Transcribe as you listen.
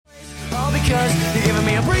because you're giving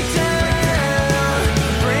me a breakdown,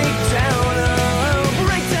 breakdown.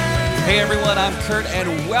 Hey everyone, I'm Kurt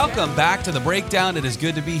and welcome back to The Breakdown. It is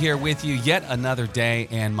good to be here with you yet another day,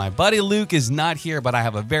 and my buddy Luke is not here, but I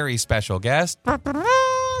have a very special guest,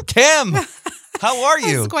 Kim. How are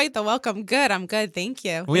you? That's quite the welcome. Good. I'm good. Thank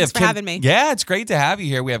you. We Thanks have for having me. Yeah, it's great to have you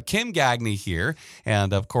here. We have Kim Gagney here.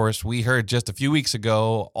 And of course, we heard just a few weeks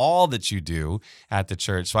ago all that you do at the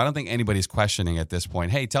church. So I don't think anybody's questioning at this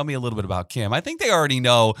point, hey, tell me a little bit about Kim. I think they already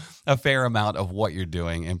know a fair amount of what you're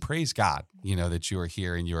doing. And praise God, that you are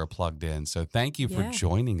here and you are plugged in. So thank you for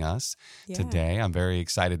joining us today. I'm very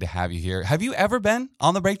excited to have you here. Have you ever been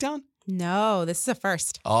on The Breakdown? No, this is a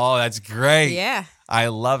first. Oh, that's great. Yeah. I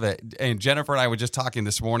love it. And Jennifer and I were just talking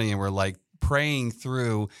this morning and we're like praying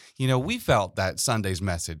through, we felt that Sunday's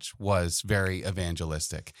message was very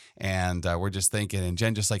evangelistic. And we're just thinking, and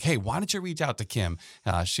Jen just like, hey, why don't you reach out to Kim?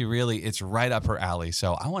 It's right up her alley.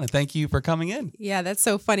 So I want to thank you for coming in. Yeah, that's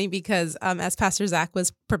so funny because as Pastor Zach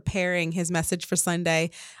was preparing his message for Sunday,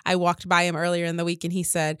 I walked by him earlier in the week and he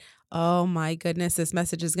said, oh my goodness, this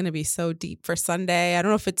message is going to be so deep for Sunday. I don't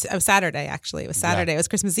know if it was Saturday, actually. It was Saturday. Yeah. It was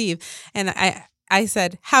Christmas Eve. And I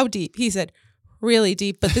said, how deep? He said, really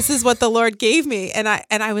deep, but this is what the Lord gave me. And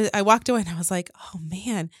I walked away and I was like, oh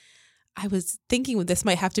man, I was thinking this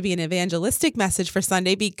might have to be an evangelistic message for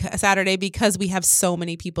Saturday because we have so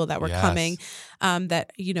many people that were coming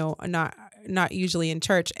that, are not usually in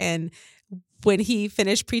church. And when he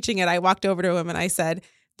finished preaching it, I walked over to him and I said,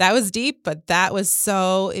 that was deep, but that was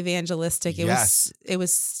so evangelistic. It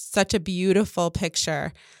was such a beautiful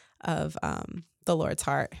picture of the Lord's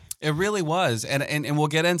heart. It really was. And we'll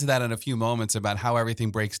get into that in a few moments about how everything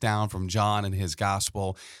breaks down from John and his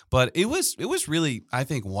gospel. But it was really, I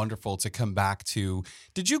think, wonderful to come back to.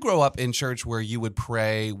 Did you grow up in church where you would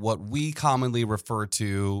pray what we commonly refer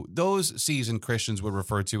to, those seasoned Christians would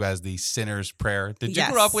refer to as the sinner's prayer? Did you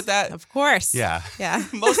grow up with that? Of course. Yeah. Yeah.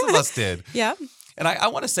 Most of us did. Yeah. And I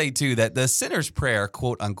want to say, too, that the sinner's prayer,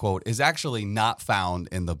 quote unquote, is actually not found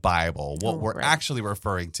in the Bible. What we're actually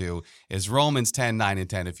referring to is Romans 10:9 and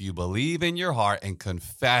 10. If you believe in your heart and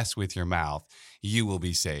confess with your mouth, you will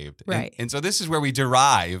be saved. Right. And so this is where we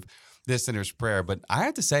derive this sinner's prayer. But I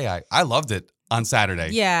have to say, I loved it on Saturday.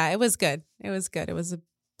 Yeah, it was good. It was good. It was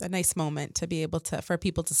a nice moment to be able for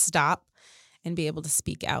people to stop and be able to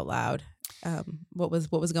speak out loud what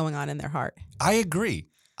was going on in their heart. I agree.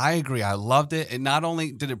 I loved it. And not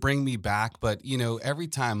only did it bring me back, but, every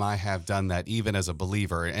time I have done that, even as a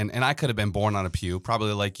believer, and I could have been born on a pew,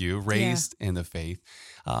 probably like you, raised in the faith,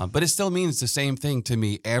 but it still means the same thing to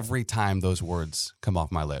me every time those words come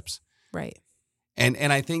off my lips. Right.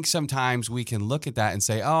 And I think sometimes we can look at that and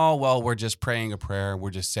say, oh, well, we're just praying a prayer. We're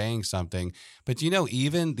just saying something. But,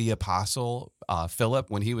 even the apostle Philip,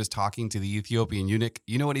 when he was talking to the Ethiopian eunuch,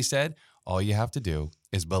 you know what he said? All you have to do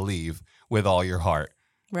is believe with all your heart.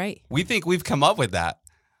 Right. We think we've come up with that.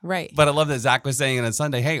 Right. But I love that Zach was saying it on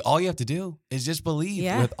Sunday, hey, all you have to do is just believe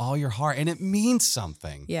with all your heart. And it means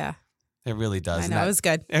something. Yeah. It really does. I know, it was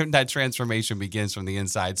good. And that transformation begins from the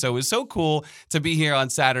inside. So it was so cool to be here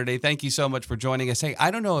on Saturday. Thank you so much for joining us. Hey,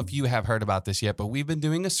 I don't know if you have heard about this yet, but we've been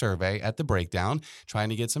doing a survey at The Breakdown, trying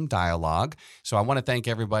to get some dialogue. So I want to thank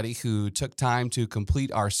everybody who took time to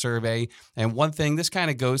complete our survey. And one thing, this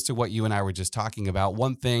kind of goes to what you and I were just talking about.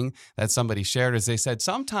 One thing that somebody shared is they said,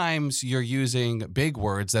 sometimes you're using big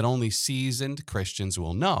words that only seasoned Christians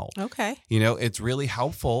will know. Okay. It's really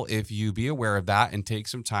helpful if you be aware of that and take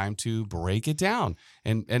some time to break it down.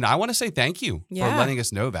 And I want to say thank you for letting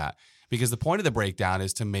us know that, because the point of the breakdown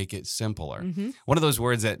is to make it simpler. Mm-hmm. One of those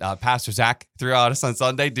words that Pastor Zach threw out us on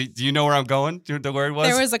Sunday, do you know where I'm going? Do you know what the word was?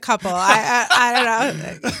 There was a couple. I don't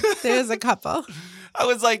know. There was a couple. I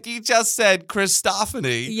was like, he just said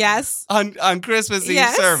Christophany. Yes. On Christmas Eve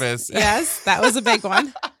service. Yes, that was a big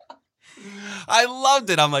one. I loved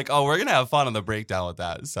it. I'm like, oh, we're gonna have fun on the breakdown with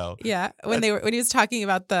that. So yeah, when he was talking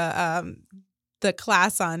about the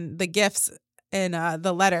class on the gifts and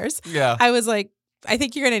the letters, I was like, I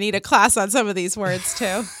think you're going to need a class on some of these words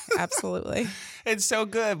too. Absolutely. It's so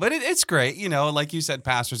good. But it's great. Like you said,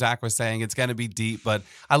 Pastor Zach was saying, it's going to be deep. But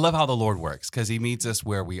I love how the Lord works because he meets us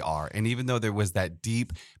where we are. And even though there was that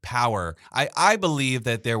deep power, I believe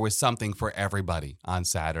that there was something for everybody on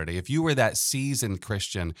Saturday. If you were that seasoned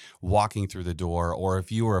Christian walking through the door, or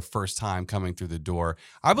if you were a first time coming through the door,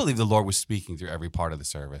 I believe the Lord was speaking through every part of the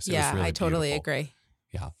service. It was really I totally beautiful. agree.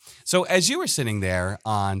 Yeah. So as you were sitting there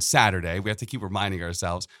on Saturday, we have to keep reminding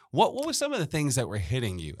ourselves, what were some of the things that were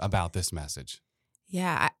hitting you about this message?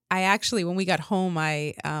 Yeah, I actually, when we got home,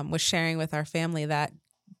 I was sharing with our family that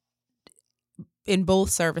in both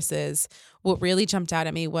services, what really jumped out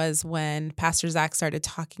at me was when Pastor Zach started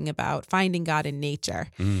talking about finding God in nature,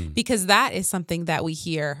 because that is something that we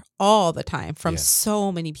hear all the time from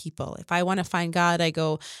so many people. If I want to find God, I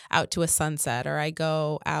go out to a sunset, or I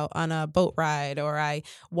go out on a boat ride, or I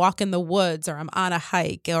walk in the woods, or I'm on a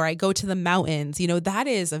hike, or I go to the mountains. That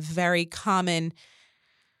is a very common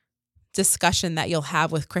discussion that you'll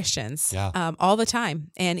have with Christians all the time,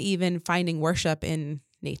 and even finding worship in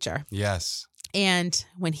nature. Yes. And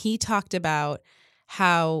when he talked about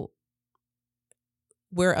how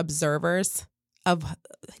we're observers of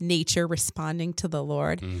nature responding to the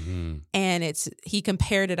Lord, and he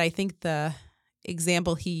compared it, I think the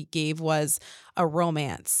example he gave was a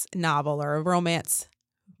romance novel or a romance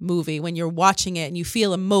movie, when you're watching it and you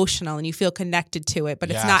feel emotional and you feel connected to it, but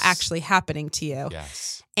it's not actually happening to you.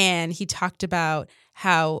 Yes. And he talked about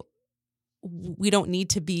how we don't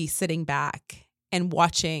need to be sitting back and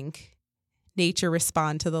watching nature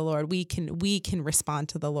respond to the Lord. We can respond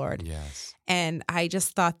to the Lord. Yes. And I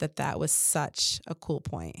just thought that was such a cool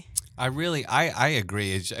point. I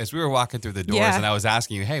agree. As we were walking through the doors and I was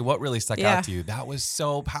asking you, hey, what really stuck out to you? That was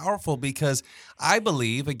so powerful, because I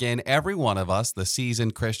believe, again, every one of us, the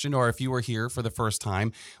seasoned Christian, or if you were here for the first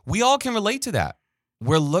time, we all can relate to that.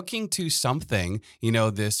 We're looking to something,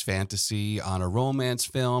 this fantasy on a romance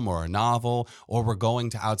film or a novel, or we're going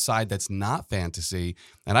to outside that's not fantasy.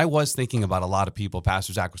 And I was thinking about a lot of people.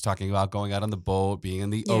 Pastor Zach was talking about going out on the boat, being in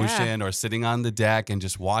the ocean, or sitting on the deck and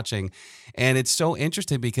just watching. And it's so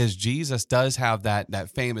interesting because Jesus does have that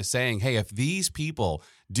famous saying, hey, if these people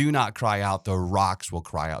do not cry out, the rocks will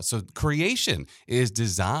cry out. So creation is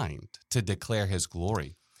designed to declare his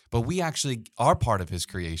glory, but we actually are part of his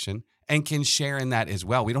creation and can share in that as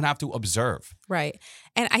well. We don't have to observe. Right.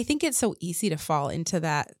 And I think it's so easy to fall into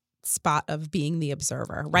that spot of being the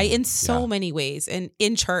observer, right? In so many ways. And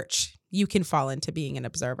in church, you can fall into being an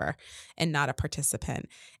observer and not a participant.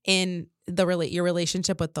 In your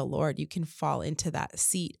relationship with the Lord, you can fall into that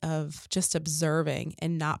seat of just observing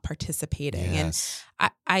and not participating. Yes.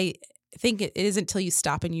 And I think it isn't until you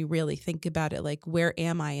stop and you really think about it, like, where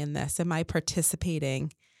am I in this? Am I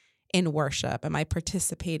participating in worship? Am I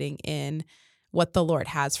participating in what the Lord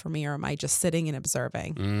has for me, or am I just sitting and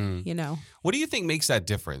observing? What do you think makes that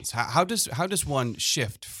difference? How does one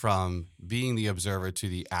shift from being the observer to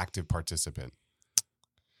the active participant?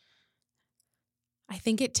 I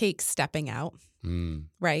think it takes stepping out,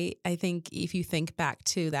 right? I think if you think back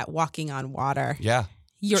to that walking on water,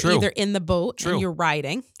 you're either in the boat and you're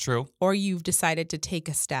riding, or you've decided to take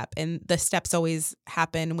a step. And the steps always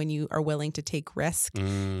happen when you are willing to take risk.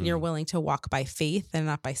 And you're willing to walk by faith and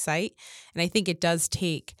not by sight. And I think it does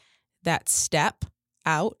take that step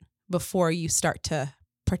out before you start to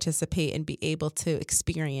participate and be able to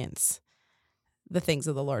experience the things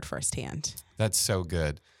of the Lord firsthand. That's so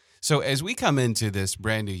good. So as we come into this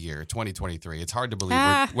brand new year, 2023, it's hard to believe.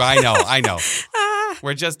 I know.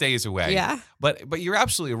 We're just days away. Yeah. But you're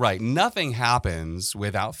absolutely right. Nothing happens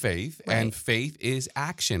without faith, Right. and faith is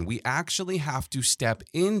action. We actually have to step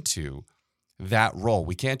into that role.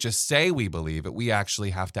 We can't just say we believe it. We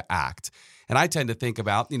actually have to act. And I tend to think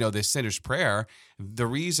about, this sinner's prayer. The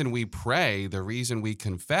reason we pray, the reason we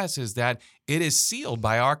confess is that it is sealed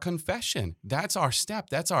by our confession. That's our step.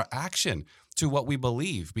 That's our action to what we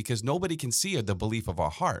believe, because nobody can see the belief of our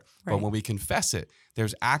heart. Right. But when we confess it,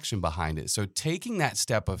 there's action behind it. So taking that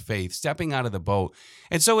step of faith, stepping out of the boat.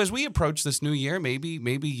 And so as we approach this new year, maybe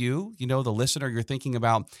you, the listener, you're thinking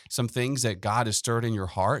about some things that God has stirred in your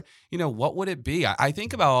heart. What would it be? I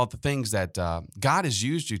think about all the things that God has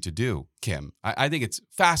used you to do, Kim. I think it's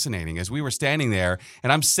fascinating. As we were standing there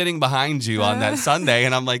and I'm sitting behind you on that Sunday,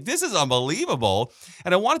 and I'm like, this is unbelievable.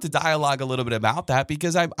 And I wanted to dialogue a little bit about that,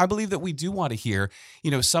 because I believe that we do want to hear,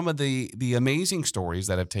 some of the amazing stories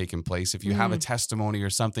that have taken place. If you have a testimony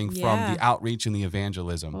or something from the outreach and the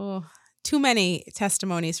evangelism. Oh, too many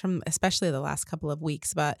testimonies from especially the last couple of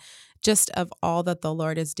weeks, but just of all that the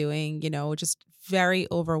Lord is doing, just very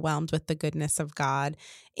overwhelmed with the goodness of God,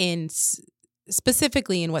 and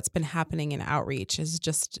specifically in what's been happening in outreach has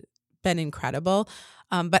just been incredible.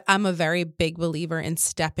 But I'm a very big believer in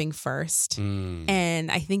stepping first.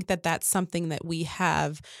 And I think that that's something that we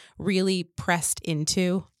have really pressed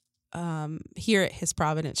into here at His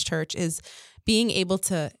Providence Church, is being able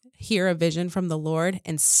to hear a vision from the Lord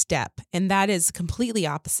and step. And that is completely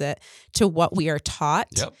opposite to what we are taught.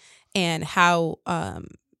 Yep. And how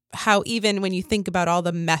even when you think about all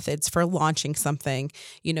the methods for launching something,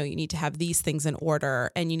 you need to have these things in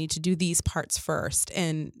order and you need to do these parts first.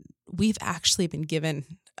 And we've actually been given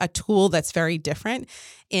a tool that's very different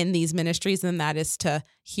in these ministries, and that is to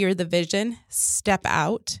hear the vision, step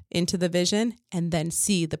out into the vision, and then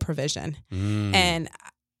see the provision. And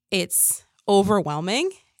it's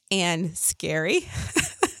overwhelming and scary.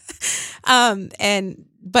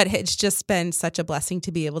 But it's just been such a blessing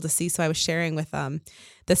to be able to see. So I was sharing with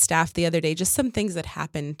the staff the other day just some things that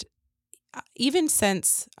happened even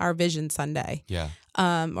since our Vision Sunday,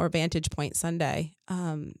 or Vantage Point Sunday,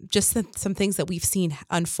 just some things that we've seen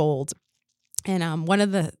unfold. And one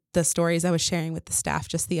of the stories I was sharing with the staff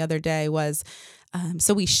just the other day was,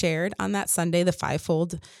 so we shared on that Sunday, the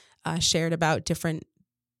fivefold shared about different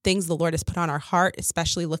things the Lord has put on our heart,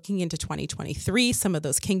 especially looking into 2023, some of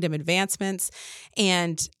those kingdom advancements.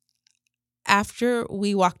 And after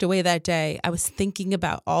we walked away that day, I was thinking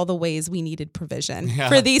about all the ways we needed provision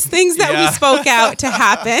for these things that we spoke out to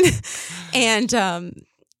happen. And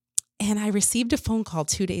I received a phone call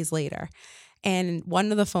 2 days later. And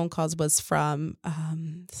one of the phone calls was from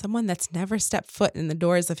someone that's never stepped foot in the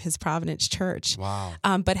doors of His Providence Church,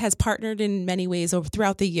 but has partnered in many ways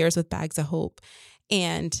throughout the years with Bags of Hope,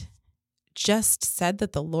 and just said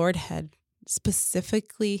that the Lord had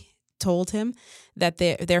specifically told him that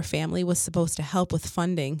their family was supposed to help with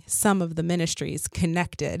funding some of the ministries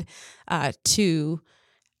connected to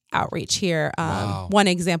outreach here. One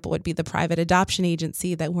example would be the private adoption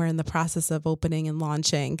agency that we're in the process of opening and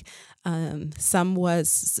launching. Some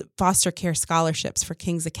was foster care scholarships for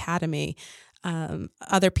King's Academy.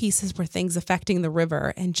 Other pieces were things affecting the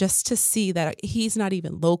river, and just to see that He's not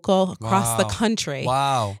even local across the country.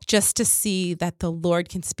 Just to see that the Lord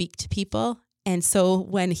can speak to people. And so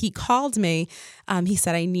when He called me, He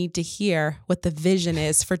said, I need to hear what the vision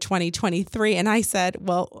is for 2023. And I said,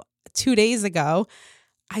 well, 2 days ago,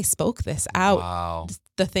 I spoke this out,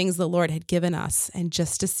 the things the Lord had given us. And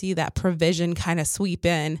just to see that provision kind of sweep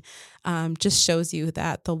in just shows you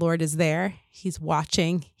that the Lord is there. He's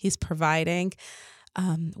watching. He's providing.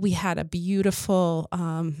 We had a beautiful,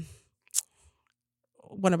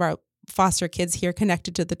 one of our foster kids here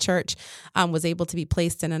connected to the church was able to be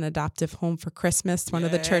placed in an adoptive home for Christmas. One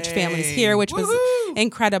of the church families here, which was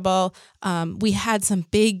incredible. We had some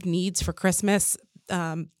big needs for Christmas,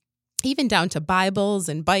 even down to Bibles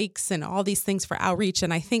and bikes and all these things for outreach.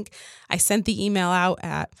 And I think I sent the email out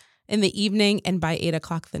in the evening, and by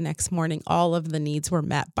 8:00 the next morning, all of the needs were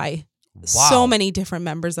met by so many different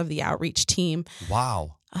members of the outreach team.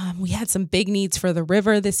 We had some big needs for the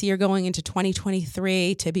river this year going into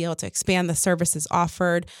 2023 to be able to expand the services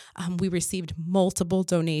offered. We received multiple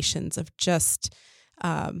donations of just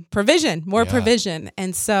provision, more provision.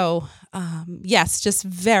 And so, yes, just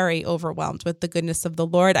very overwhelmed with the goodness of the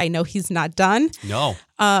Lord. I know He's not done. No.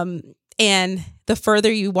 And the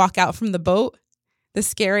further you walk out from the boat, the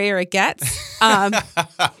scarier it gets.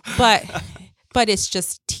 But it's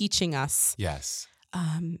just teaching us. Yes.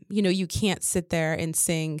 You can't sit there and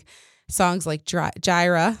sing songs like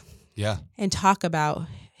Jireh and talk about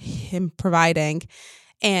Him providing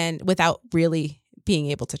and without really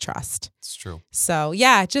being able to trust. It's true. So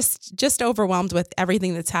yeah, just overwhelmed with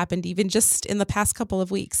everything that's happened, even just in the past couple of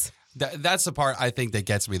weeks. That's the part I think that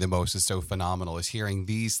gets me the most, is so phenomenal, is hearing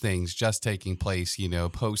these things just taking place,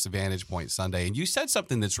 post Vantage Point Sunday. And you said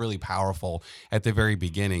something that's really powerful at the very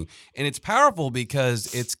beginning. And it's powerful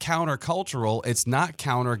because it's countercultural. It's not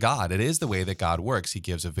counter God. It is the way that God works. He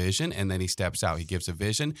gives a vision and then He steps out. He gives a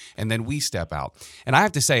vision and then we step out. And I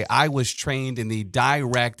have to say, I was trained in the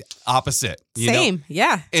direct opposite. Same.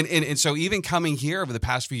 Yeah. And so even coming here over the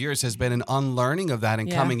past few years has been an unlearning of that, and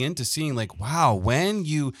coming into seeing like, wow, when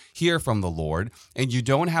you hear from the Lord and you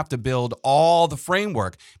don't have to build all the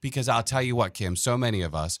framework, because I'll tell you what, Kim, so many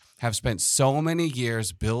of us have spent so many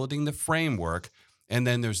years building the framework, and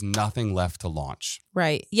then there's nothing left to launch.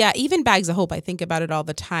 Right. Yeah. Even Bags of Hope, I think about it all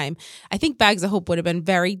the time. I think Bags of Hope would have been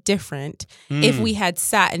very different if we had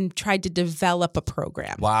sat and tried to develop a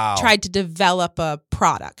program. Tried to develop a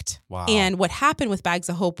product. And what happened with Bags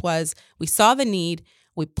of Hope was we saw the need,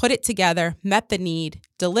 we put it together, met the need,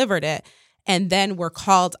 delivered it, and then we're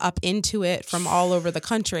called up into it from all over the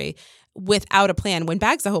country without a plan. When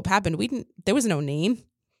Bags of Hope happened, there was no name.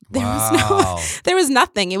 There was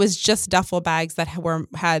nothing. It was just duffel bags that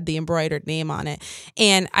had the embroidered name on it.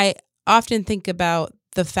 And I often think about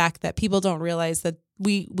the fact that people don't realize that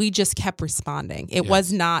we just kept responding. It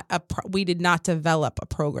was not we did not develop a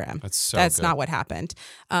program. That's not what happened.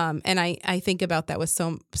 And I think about that with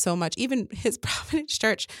so much. Even His Providence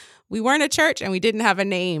Church, we weren't a church and we didn't have a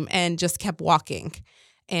name and just kept walking.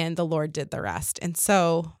 and the Lord did the rest. And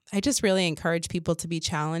so I just really encourage people to be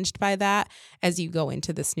challenged by that as you go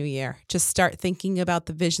into this new year. Just start thinking about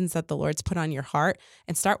the visions that the Lord's put on your heart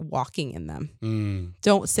and start walking in them.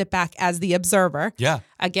 Don't sit back as the observer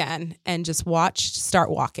again and just watch, start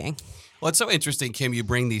walking. Well, it's so interesting, Kim, you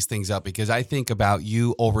bring these things up because I think about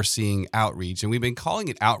you overseeing outreach, and we've been calling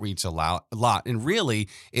it outreach a lot, and really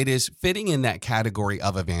it is fitting in that category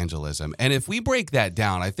of evangelism. And if we break that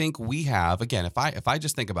down, I think we have, again, if I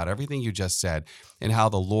just think about everything you just said and how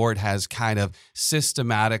the Lord has kind of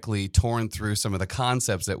systematically torn through some of the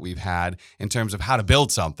concepts that we've had in terms of how to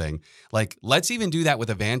build something, like let's even do that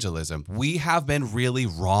with evangelism. We have been really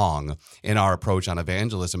wrong in our approach on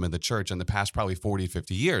evangelism in the church in the past probably 40,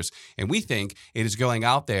 50 years. And we think it is going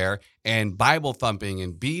out there and Bible thumping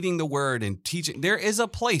and beating the word and teaching. There is a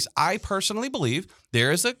place. I personally believe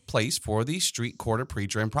there is a place for the street corner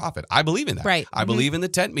preacher and prophet. I believe in that. Right. I believe in the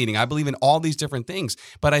tent meeting. I believe in all these different things.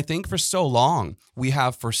 But I think for so long we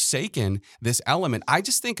have forsaken this element. I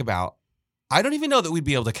just think about, I don't even know that we'd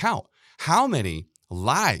be able to count how many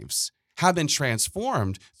lives have been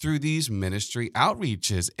transformed through these ministry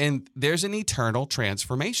outreaches. And there's an eternal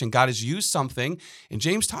transformation. God has used something, and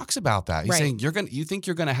James talks about that. He's saying, you think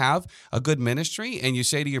you're going to have a good ministry, and you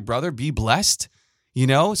say to your brother, be blessed,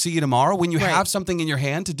 see you tomorrow, when you have something in your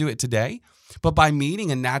hand to do it today. But by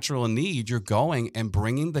meeting a natural need, you're going and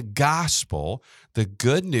bringing the gospel, the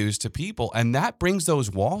good news to people, and that brings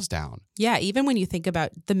those walls down. Yeah, even when you think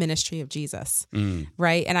about the ministry of Jesus,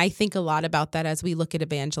 right? And I think a lot about that as we look at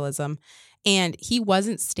evangelism. And he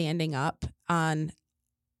wasn't standing up on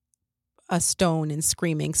a stone and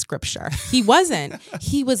screaming scripture. He wasn't.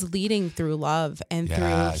 He was leading through love and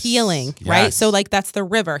through healing, right? So like that's the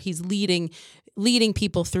river. He's leading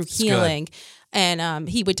people through healing. And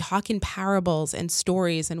he would talk in parables and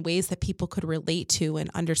stories and ways that people could relate to and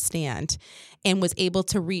understand, and was able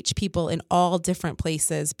to reach people in all different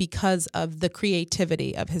places because of the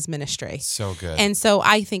creativity of his ministry. So good. And so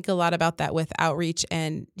I think a lot about that with outreach.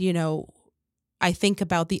 And, I think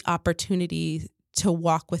about the opportunity to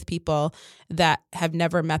walk with people that have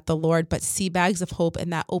never met the Lord, but see bags of hope,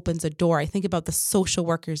 and that opens a door. I think about the social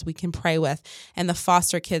workers we can pray with and the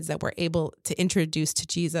foster kids that we're able to introduce to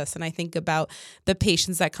Jesus. And I think about the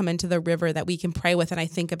patients that come into the river that we can pray with. And I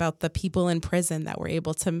think about the people in prison that we're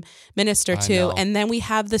able to minister to. And then we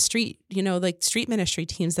have the street, street ministry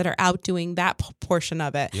teams that are out doing that portion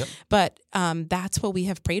of it. Yep. But that's what we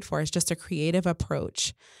have prayed for, is just a creative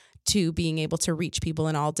approach to being able to reach people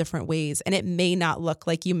in all different ways. And it may not look,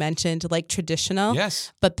 like you mentioned, like traditional,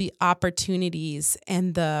 but the opportunities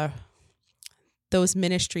and those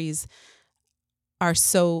ministries are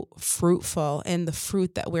so fruitful, and the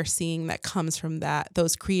fruit that we're seeing that comes from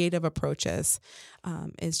those creative approaches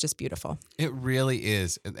is just beautiful. It really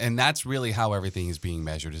is. And that's really how everything is being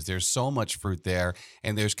measured, is there's so much fruit there,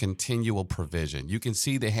 and there's continual provision. You can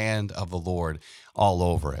see the hand of the Lord all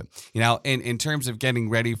over it. In terms of getting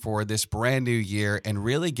ready for this brand new year and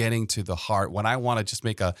really getting to the heart, what I want to just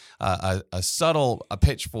make a subtle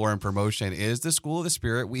pitch for and promotion is the School of the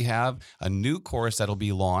Spirit. We have a new course that'll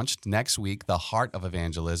be launched next week, The Heart of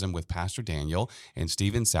Evangelism, with Pastor Daniel and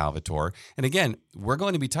Stephen Salvatore. And again, we're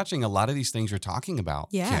going to be touching a lot of these things you're talking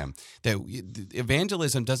about, Kim, that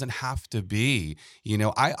evangelism doesn't have to be,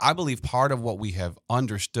 I believe part of what we have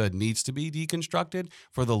understood needs to be deconstructed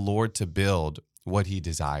for the Lord to build what he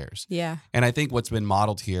desires. Yeah. And I think what's been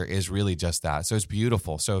modeled here is really just that. So it's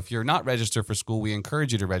beautiful. So if you're not registered for school, we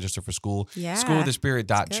encourage you to register for school. Yeah.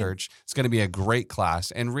 Schoolofthespirit.church. It's going to be a great class,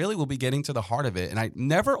 and really we'll be getting to the heart of it. And I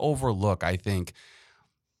never overlook, I think,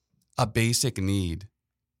 a basic need.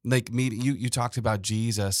 Like you talked about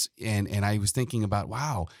Jesus, and I was thinking about,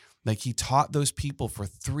 wow, like he taught those people for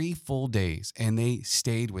 3 full days, and they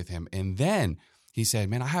stayed with him. And then he said,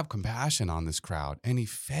 man, I have compassion on this crowd. And he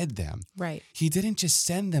fed them. Right. He didn't just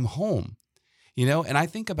send them home. And I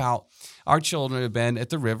think about our children have been at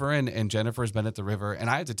the river, and Jennifer's been at the river. And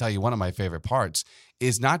I have to tell you, one of my favorite parts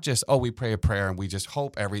is not just, we pray a prayer and we just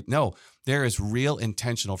hope no, there is real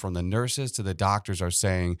intentional from the nurses to the doctors are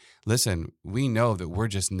saying, listen, we know that we're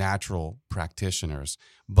just natural practitioners,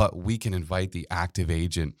 but we can invite the active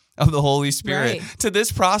agent of the Holy Spirit to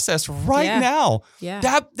this process now. Yeah.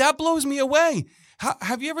 That blows me away.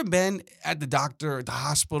 Have you ever been at the doctor, at the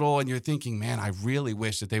hospital, and you're thinking, man, I really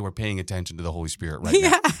wish that they were paying attention to the Holy Spirit right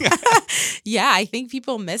now? Yeah, I think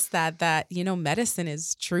people miss that medicine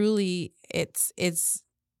is truly, it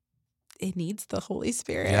needs the Holy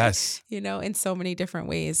Spirit. Yes. In so many different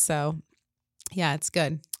ways. So yeah, it's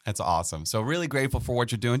good. That's awesome. So really grateful for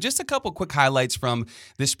what you're doing. Just a couple quick highlights from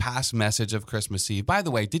this past message of Christmas Eve. By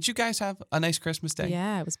the way, did you guys have a nice Christmas day?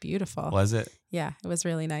 Yeah, it was beautiful. Was it? Yeah, it was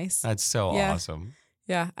really nice. That's so Yeah. awesome.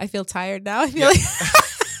 Yeah, I feel tired now. I feel like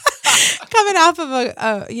coming off of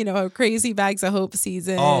a crazy Bags of Hope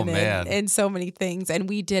season Oh, man. and so many things. And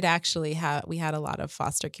we did actually we had a lot of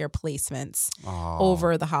foster care placements Oh.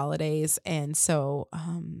 over the holidays. And so,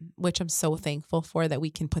 which I'm so thankful for, that we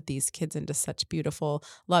can put these kids into such beautiful,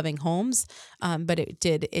 loving homes. But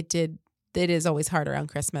it is always hard around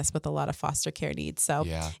Christmas with a lot of foster care needs. So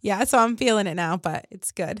Yeah. so I'm feeling it now, but it's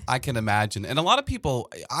good. I can imagine. And a lot of people,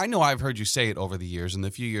 I know I've heard you say it over the years, in the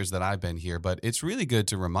few years that I've been here, but it's really good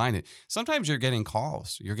to remind it. Sometimes you're getting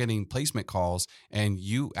calls, you're getting placement calls, and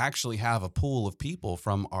you actually have a pool of people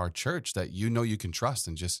from our church that you know you can trust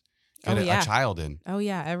and just get a child in. Oh,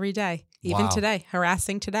 yeah, every day. Even Wow. today,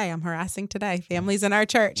 I'm harassing today. Families in our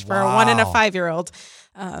church for a 1 and a 5-year-old.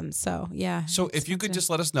 So, yeah. So if you could just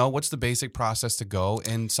let us know, what's the basic process to go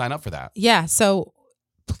and sign up for that? Yeah. So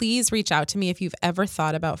please reach out to me if you've ever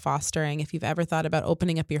thought about fostering, if you've ever thought about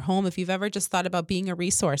opening up your home, if you've ever just thought about being a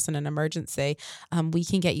resource in an emergency. We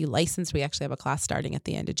can get you licensed. We actually have a class starting at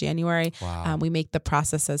the end of January. Wow. We make the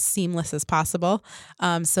process as seamless as possible,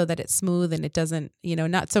 so that it's smooth and it doesn't,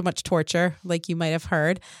 not so much torture like you might have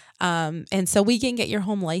heard. And so we can get your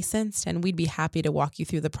home licensed, and we'd be happy to walk you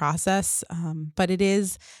through the process. But it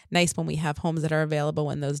is nice when we have homes that are available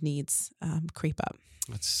when those needs creep up.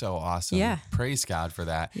 That's so awesome. Yeah. Praise God for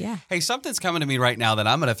that. Yeah. Hey, something's coming to me right now that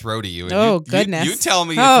I'm going to throw to you. And Oh, you goodness. tell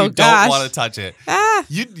me if Oh, you gosh. don't want to touch it. Ah.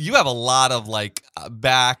 You have a lot of like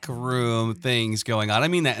back room things going on. I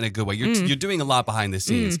mean that in a good way. You're doing a lot behind the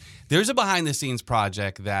scenes. There's a behind the scenes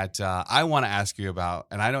project that I want to ask you about,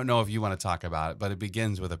 and I don't know if you want to talk about it, but it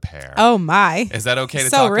begins with a pear. Oh, my. Is that okay to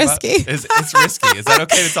So talk risky. about? It's risky. Is that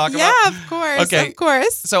okay to talk about? Yeah, of course. Okay. Of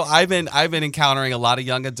course. So I've been encountering a lot of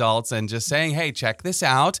young adults and just saying, hey, check this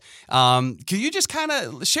out. Can you just kind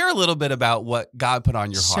of share a little bit about what God put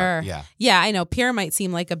on your heart? Sure. Yeah, I know peer might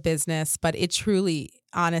seem like a business, but it truly,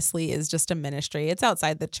 honestly, is just a ministry. It's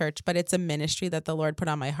outside the church, but it's a ministry that the Lord put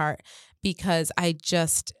on my heart, because I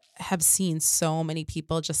just have seen so many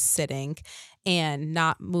people just sitting and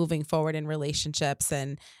not moving forward in relationships,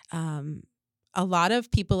 and a lot of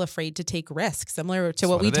people afraid to take risks, similar to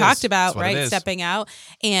what we talked about, right? Stepping out.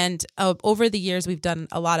 And over the years, we've done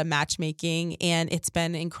a lot of matchmaking, and it's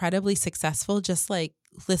been incredibly successful, just like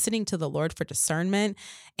listening to the Lord for discernment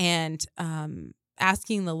and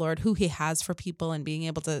asking the Lord who he has for people and being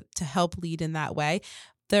able to help lead in that way.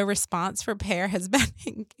 The response for Pear has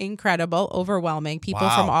been incredible, overwhelming. People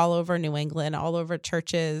from all over New England, all over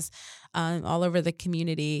churches, all over the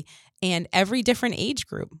community, and every different age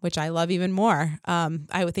group, which I love even more.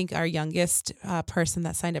 I would think our youngest person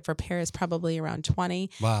that signed up for Pear is probably around 20.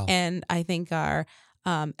 Wow. And I think our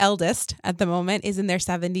eldest at the moment is in their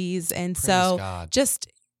 70s. And Praise so God. just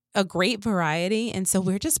a great variety. And so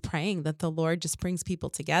we're just praying that the Lord just brings people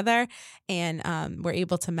together, and we're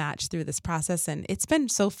able to match through this process. And it's been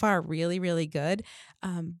so far really, really good.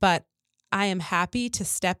 But I am happy to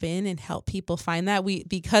step in and help people find that.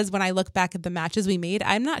 Because when I look back at the matches we made,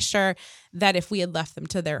 I'm not sure that if we had left them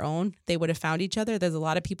to their own, they would have found each other. There's a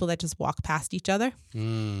lot of people that just walk past each other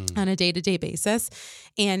on a day-to-day basis.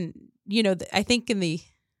 And, I think in the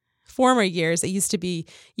former years, it used to be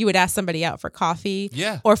you would ask somebody out for coffee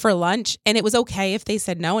or for lunch, and it was okay if they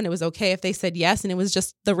said no, and it was okay if they said yes, and it was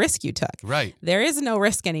just the risk you took. Right. There is no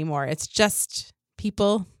risk anymore. It's just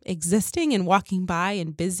people existing and walking by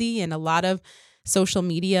and busy, and a lot of social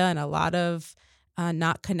media and a lot of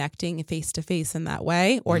not connecting face to face in that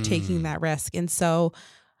way or taking that risk. And so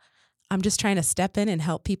I'm just trying to step in and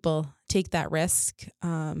help people take that risk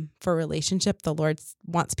for relationship. The Lord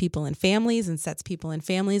wants people in families and sets people in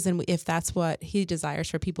families. And if that's what he desires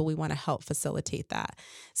for people, we want to help facilitate that.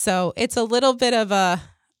 So it's a little bit of a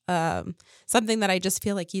something that I just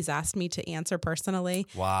feel like he's asked me to answer personally.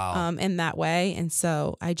 Wow. In that way. And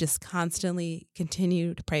so I just constantly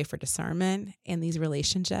continue to pray for discernment in these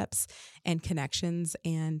relationships and connections,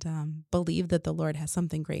 and believe that the Lord has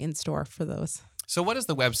something great in store for those. So what is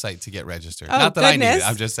the website to get registered? Oh, Not that I need goodness. it.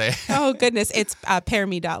 I'm just saying. Oh, goodness. It's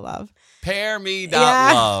pairme.love.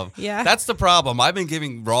 Pairme.love. Yeah. That's the problem. I've been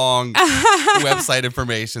giving wrong website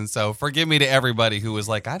information. So forgive me to everybody who was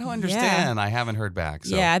like, I don't understand. I haven't heard back.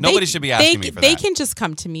 So nobody should be asking me for They that. can just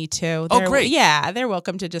come to me too. Oh, great. Yeah, they're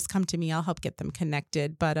welcome to just come to me. I'll help get them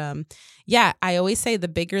connected. But I always say the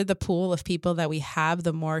bigger the pool of people that we have,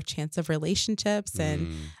 the more chance of relationships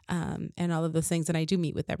and all of those things. And I do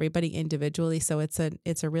meet with everybody individually. So it's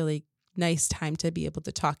a really nice time to be able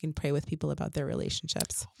to talk and pray with people about their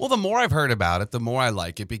relationships. Well, the more I've heard about it, the more I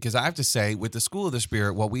like it, because I have to say, with the School of the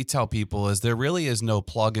Spirit, what we tell people is there really is no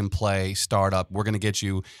plug and play startup. We're going to get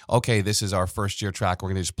you, okay, this is our first year track. We're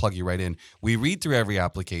going to just plug you right in. We read through every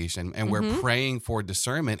application, and we're praying for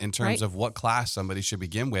discernment in terms of what class somebody should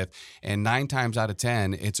begin with. And 9 times out of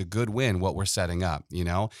 10, it's a good win what we're setting up, you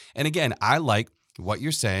know? And again, I like what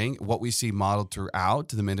you're saying, what we see modeled throughout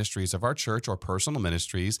the ministries of our church or personal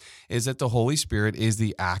ministries is that the Holy Spirit is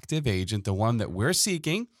the active agent, the one that we're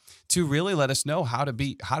seeking to really let us know how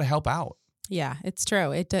to help out. Yeah, it's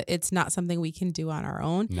true. It's not something we can do on our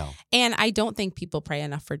own. No. And I don't think people pray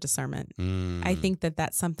enough for discernment. I think that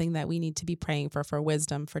that's something that we need to be praying for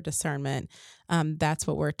wisdom, for discernment. That's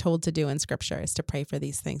what we're told to do in Scripture, is to pray for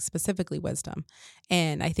these things, specifically wisdom.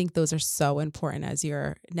 And I think those are so important as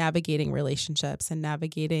you're navigating relationships and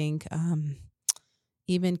navigating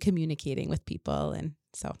even communicating with people. And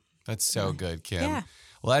so That's so good, Kim. Yeah.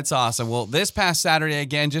 Well, that's awesome. Well, this past Saturday,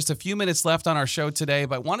 again, just a few minutes left on our show today,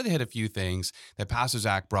 but I wanted to hit a few things that Pastor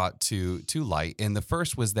Zach brought to light. And the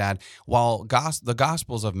first was that while the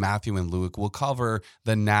Gospels of Matthew and Luke will cover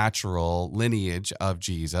the natural lineage of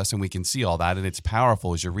Jesus, and we can see all that, and it's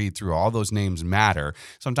powerful as you read through, all those names matter.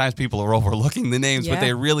 Sometimes people are overlooking the names, but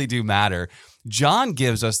they really do matter. John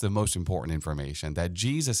gives us the most important information, that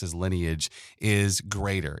Jesus' lineage is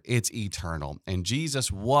greater. It's eternal. And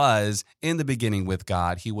Jesus was in the beginning with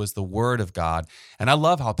God. He was the Word of God. And I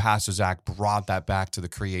love how Pastor Zach brought that back to the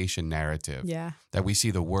creation narrative. Yeah. That we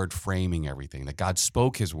see the Word framing everything, that God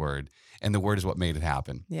spoke His Word, and the Word is what made it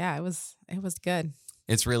happen. Yeah, it was good.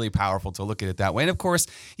 It's really powerful to look at it that way. And of course,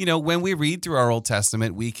 you know, when we read through our Old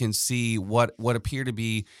Testament, we can see what appear to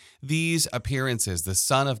be these appearances, the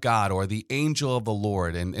Son of God or the angel of the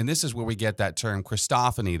Lord. And this is where we get that term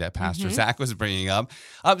Christophany that Pastor Zach was bringing up.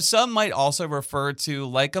 Some might also refer to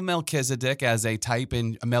like a Melchizedek as a type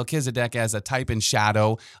and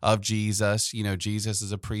shadow of Jesus. You know, Jesus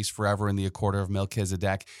is a priest forever in the accord of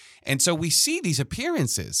Melchizedek. And so we see these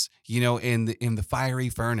appearances, you know, in the fiery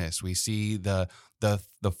furnace. We see the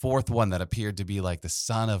fourth one that appeared to be like the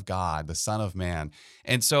Son of God, the Son of Man.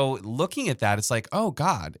 And so looking at that, it's like, oh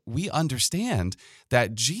God, we understand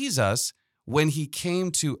that Jesus, when he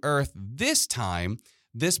came to earth this time,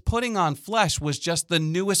 this putting on flesh was just the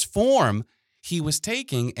newest form he was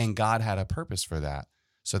taking, and God had a purpose for that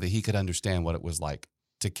so that he could understand what it was like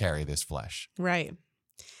to carry this flesh. Right.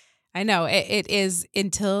 I know it is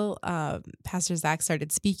until Pastor Zach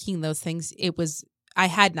started speaking those things. I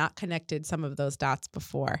had not connected some of those dots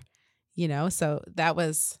before, you know, so that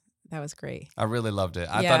was great. I really loved it.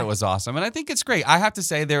 I thought it was awesome. And I think it's great. I have to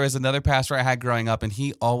say, there was another pastor I had growing up, and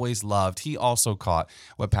he also caught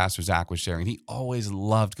what Pastor Zach was sharing. He always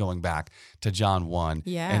loved going back to John 1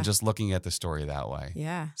 and just looking at the story that way.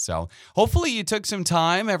 Yeah. So hopefully you took some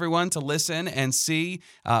time, everyone, to listen and see,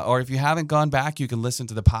 or if you haven't gone back, you can listen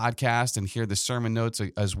to the podcast and hear the sermon notes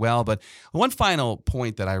as well. But one final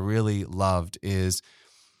point that I really loved is,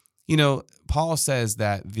 you know, Paul says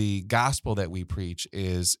that the gospel that we preach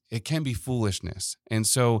it can be foolishness. And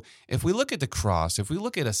so if we look at the cross, if we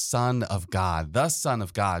look at a Son of God, the Son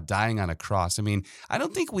of God dying on a cross, I mean, I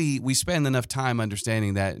don't think we spend enough time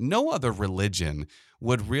understanding that no other religion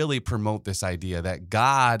would really promote this idea that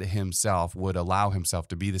God himself would allow himself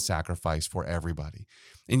to be the sacrifice for everybody.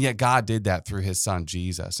 And yet God did that through his son,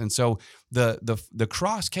 Jesus. And so the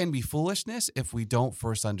cross can be foolishness if we don't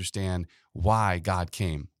first understand why God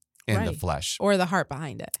came in the flesh. Or the heart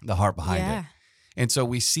behind it. The heart behind it. And so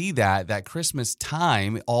we see that Christmas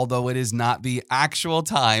time, although it is not the actual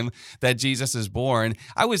time that Jesus is born.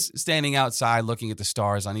 I was standing outside looking at the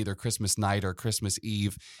stars on either Christmas night or Christmas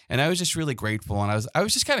Eve, and I was just really grateful. And I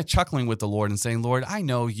was just kind of chuckling with the Lord and saying, Lord, I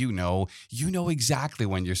know you know exactly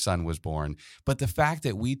when your son was born. But the fact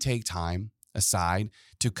that we take time aside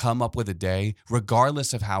to come up with a day,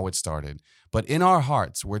 regardless of how it started, but in our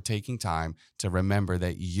hearts, we're taking time to remember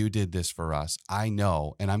that you did this for us. I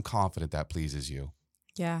know, and I'm confident that pleases you.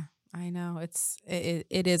 Yeah, I know.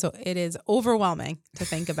 It is overwhelming to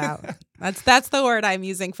think about. That's the word I'm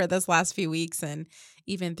using for this last few weeks, and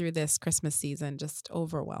even through this Christmas season, just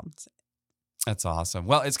overwhelmed. That's awesome.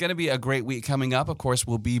 Well, it's going to be a great week coming up. Of course,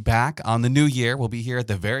 we'll be back on the new year. We'll be here at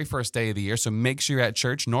the very first day of the year. So make sure you're at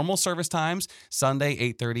church. Normal service times, Sunday,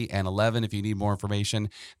 8:30 and 11. If you need more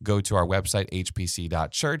information, go to our website,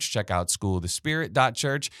 hpc.church. Check out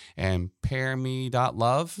schoolofthespirit.church and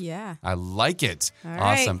pairme.love. Yeah. I like it. All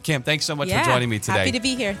right. Awesome. Kim, thanks so much for joining me today. Happy to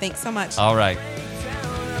be here. Thanks so much. All right.